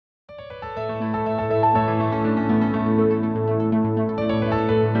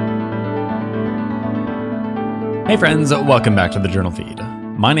Hey friends, welcome back to the Journal Feed.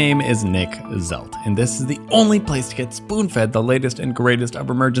 My name is Nick Zelt, and this is the only place to get spoon-fed the latest and greatest of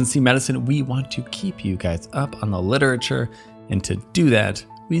emergency medicine. We want to keep you guys up on the literature, and to do that,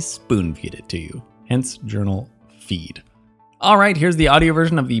 we spoon-feed it to you, hence Journal Feed. Alright, here's the audio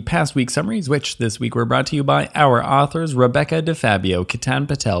version of the past week summaries, which this week were brought to you by our authors Rebecca DeFabio, Kitan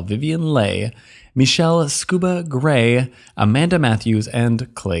Patel, Vivian Lay, Michelle Scuba Gray, Amanda Matthews,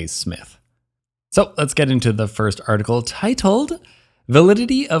 and Clay Smith. So let's get into the first article titled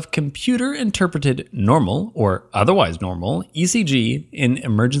Validity of Computer-Interpreted Normal or Otherwise Normal ECG in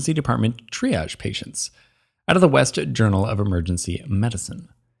Emergency Department Triage Patients out of the West Journal of Emergency Medicine.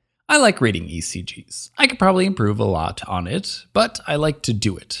 I like reading ECGs. I could probably improve a lot on it, but I like to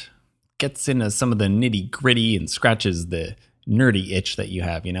do it. Gets into some of the nitty-gritty and scratches the nerdy itch that you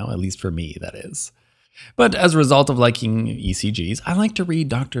have, at least for me, that is. But as a result of liking ECGs, I like to read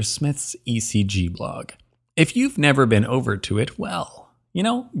Dr. Smith's ECG blog. If you've never been over to it, well,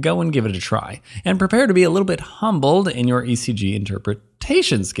 go and give it a try. And prepare to be a little bit humbled in your ECG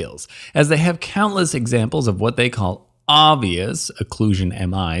interpretation skills, as they have countless examples of what they call obvious occlusion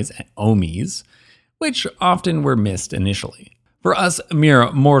MIs, OMIs, which often were missed initially. For us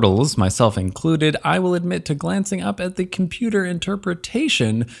mere mortals, myself included, I will admit to glancing up at the computer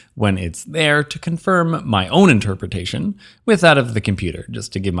interpretation when it's there to confirm my own interpretation with that of the computer,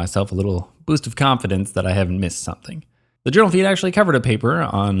 just to give myself a little boost of confidence that I haven't missed something. The Journal Feed actually covered a paper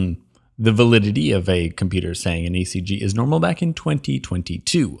on the validity of a computer saying an ECG is normal back in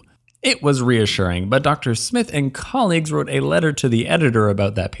 2022. It was reassuring, but Dr. Smith and colleagues wrote a letter to the editor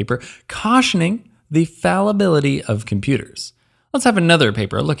about that paper, cautioning the fallibility of computers. Let's have another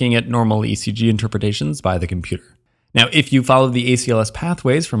paper looking at normal ECG interpretations by the computer. Now, if you follow the ACLS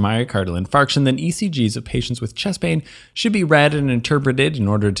pathways for myocardial infarction, then ECGs of patients with chest pain should be read and interpreted in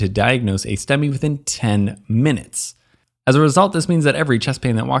order to diagnose a STEMI within 10 minutes. As a result, this means that every chest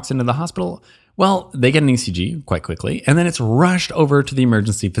pain that walks into the hospital, well, they get an ECG quite quickly, and then it's rushed over to the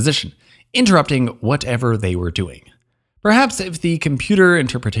emergency physician, interrupting whatever they were doing. Perhaps if the computer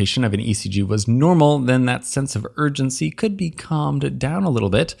interpretation of an ECG was normal, then that sense of urgency could be calmed down a little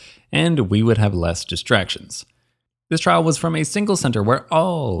bit, and we would have less distractions. This trial was from a single center where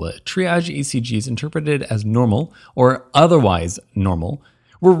all triage ECGs interpreted as normal or otherwise normal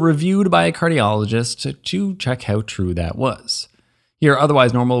were reviewed by a cardiologist to check how true that was. Here,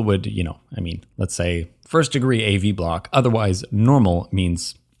 otherwise normal would, let's say first degree AV block. Otherwise normal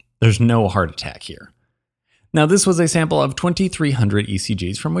means there's no heart attack here. Now, this was a sample of 2,300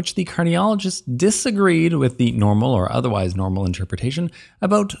 ECGs from which the cardiologist disagreed with the normal or otherwise normal interpretation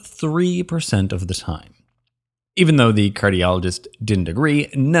about 3% of the time. Even though the cardiologist didn't agree,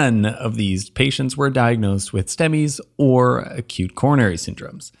 none of these patients were diagnosed with STEMIs or acute coronary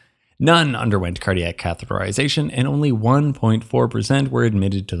syndromes. None underwent cardiac catheterization, and only 1.4% were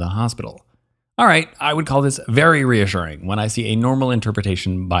admitted to the hospital. All right, I would call this very reassuring when I see a normal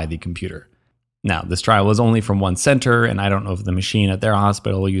interpretation by the computer. Now, this trial was only from one center, and I don't know if the machine at their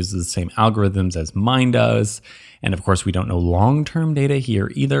hospital uses the same algorithms as mine does. And of course, we don't know long-term data here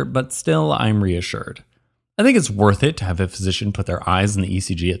either, but still, I'm reassured. I think it's worth it to have a physician put their eyes on the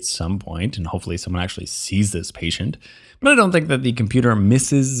ECG at some point, and hopefully someone actually sees this patient. But I don't think that the computer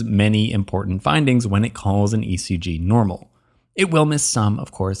misses many important findings when it calls an ECG normal. It will miss some,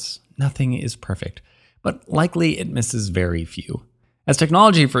 of course. Nothing is perfect, but likely it misses very few. As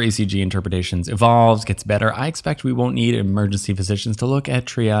technology for ECG interpretations evolves, gets better, I expect we won't need emergency physicians to look at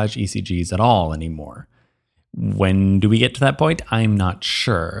triage ECGs at all anymore. When do we get to that point? I'm not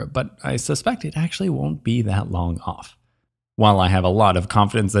sure, but I suspect it actually won't be that long off. While I have a lot of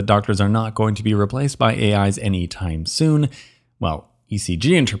confidence that doctors are not going to be replaced by AIs anytime soon, well,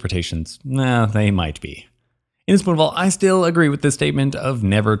 ECG interpretations, they might be. In Spoonful, I still agree with the statement of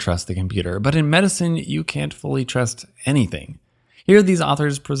never trust the computer, but in medicine, you can't fully trust anything. Here, these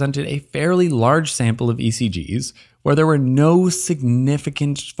authors presented a fairly large sample of ECGs where there were no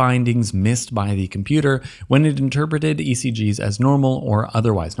significant findings missed by the computer when it interpreted ECGs as normal or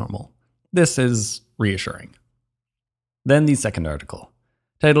otherwise normal. This is reassuring. Then the second article,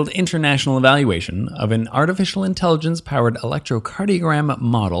 titled International Evaluation of an Artificial Intelligence-Powered Electrocardiogram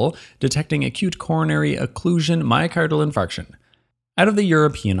Model Detecting Acute Coronary Occlusion Myocardial Infarction, out of the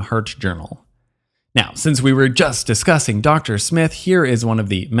European Heart Journal. Now, since we were just discussing Dr. Smith, here is one of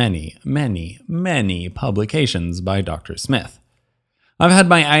the many publications by Dr. Smith. I've had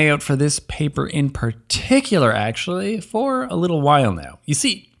my eye out for this paper in particular, actually, for a little while now. You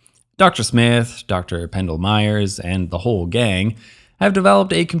see, Dr. Smith, Dr. Pendle Myers, and the whole gang have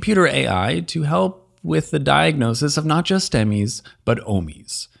developed a computer AI to help with the diagnosis of not just STEMIs, but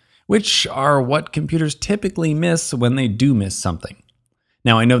OMIs, which are what computers typically miss when they do miss something.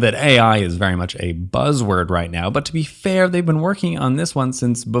 Now, I know that AI is very much a buzzword right now, but to be fair, they've been working on this one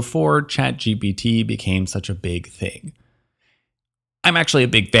since before ChatGPT became such a big thing. I'm actually a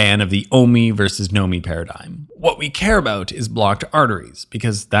big fan of the OMI versus NOMI paradigm. What we care about is blocked arteries,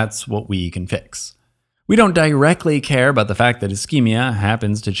 because that's what we can fix. We don't directly care about the fact that ischemia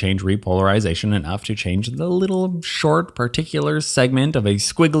happens to change repolarization enough to change the little short particular segment of a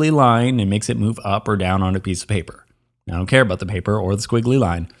squiggly line and makes it move up or down on a piece of paper. I don't care about the paper or the squiggly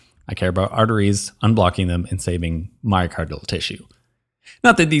line. I care about arteries, unblocking them, and saving myocardial tissue.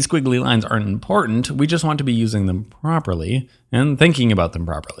 Not that these squiggly lines aren't important, we just want to be using them properly and thinking about them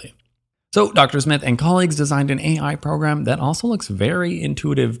properly. So Dr. Smith and colleagues designed an AI program that also looks very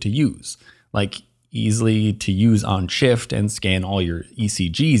intuitive to use, like easily to use on shift and scan all your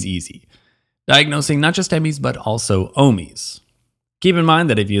ECGs easy, diagnosing not just EMIs but also OMIs. Keep in mind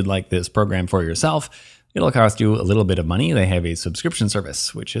that if you'd like this program for yourself, it'll cost you a little bit of money. They have a subscription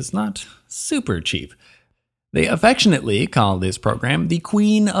service, which is not super cheap. They affectionately call this program the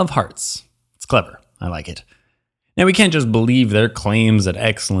Queen of Hearts. It's clever. I like it. Now, we can't just believe their claims at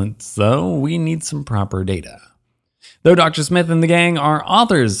excellence, though. We need some proper data. Though Dr. Smith and the gang are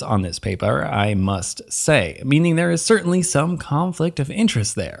authors on this paper, I must say, meaning there is certainly some conflict of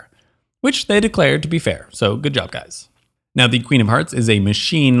interest there, which they declared to be fair, so good job, guys. Now, the Queen of Hearts is a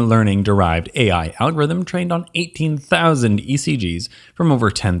machine learning-derived AI algorithm trained on 18,000 ECGs from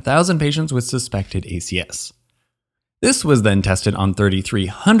over 10,000 patients with suspected ACS. This was then tested on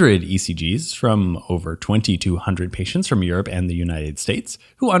 3,300 ECGs from over 2,200 patients from Europe and the United States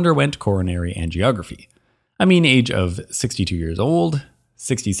who underwent coronary angiography. A mean age of 62 years old,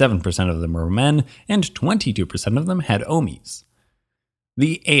 67% of them were men, and 22% of them had OMIs.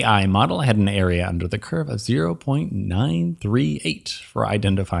 The AI model had an area under the curve of 0.938 for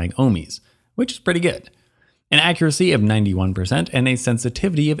identifying OMIs, which is pretty good, an accuracy of 91% and a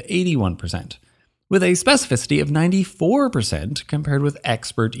sensitivity of 81%, with a specificity of 94% compared with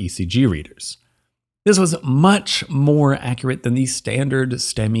expert ECG readers. This was much more accurate than the standard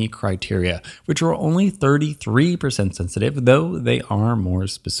STEMI criteria, which were only 33% sensitive, though they are more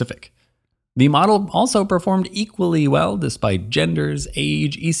specific. The model also performed equally well despite genders,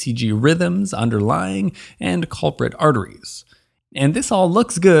 age, ECG rhythms underlying, and culprit arteries. And this all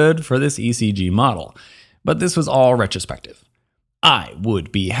looks good for this ECG model, but this was all retrospective. I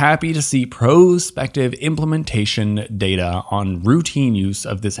would be happy to see prospective implementation data on routine use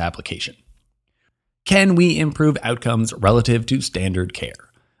of this application. Can we improve outcomes relative to standard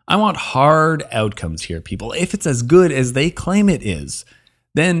care? I want hard outcomes here, people. If it's as good as they claim it is,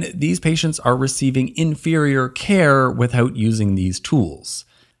 then these patients are receiving inferior care without using these tools.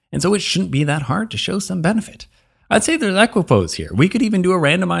 And so it shouldn't be that hard to show some benefit. I'd say there's equipoise here. We could even do a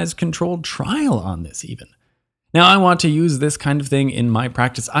randomized controlled trial on this even. Now, I want to use this kind of thing in my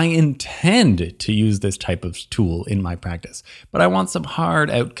practice. I intend to use this type of tool in my practice, but I want some hard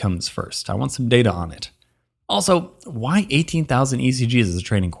outcomes first. I want some data on it. Also, why 18,000 ECGs as a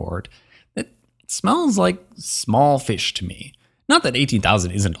training cohort? It smells like small fish to me. Not that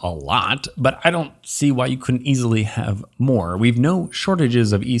 18,000 isn't a lot, but I don't see why you couldn't easily have more. We've no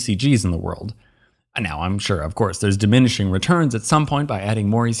shortages of ECGs in the world. Now, I'm sure, of course, there's diminishing returns at some point by adding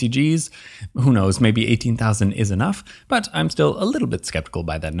more ECGs. Who knows, maybe 18,000 is enough, but I'm still a little bit skeptical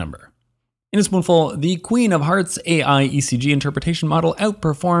by that number. In a spoonful, the Queen of Hearts AI ECG interpretation model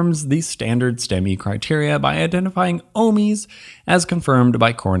outperforms the standard STEMI criteria by identifying OMIs as confirmed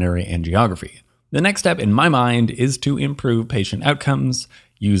by coronary angiography. The next step in my mind is to improve patient outcomes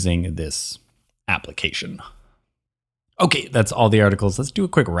using this application. Okay, that's all the articles. Let's do a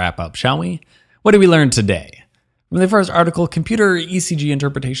quick wrap up, shall we? What did we learn today? From the first article, computer ECG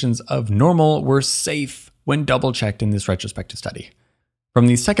interpretations of normal were safe when double-checked in this retrospective study. From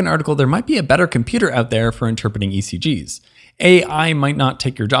the second article, there might be a better computer out there for interpreting ECGs. AI might not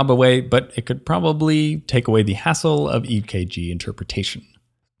take your job away, but it could probably take away the hassle of EKG interpretation.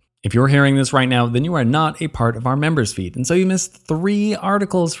 If you're hearing this right now, then you are not a part of our members feed, and so you missed 3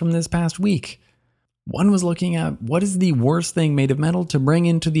 articles from this past week. One was looking at what is the worst thing made of metal to bring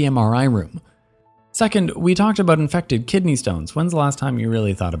into the MRI room. Second, we talked about infected kidney stones. When's the last time you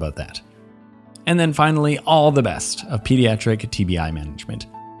really thought about that? And then finally, all the best of pediatric TBI management.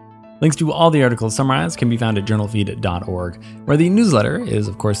 Links to all the articles summarized can be found at journalfeed.org, where the newsletter is,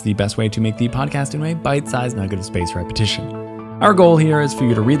 of course, the best way to make the podcast in a bite-sized nugget of spaced repetition. Our goal here is for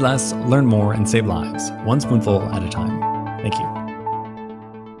you to read less, learn more, and save lives, one spoonful at a time. Thank you.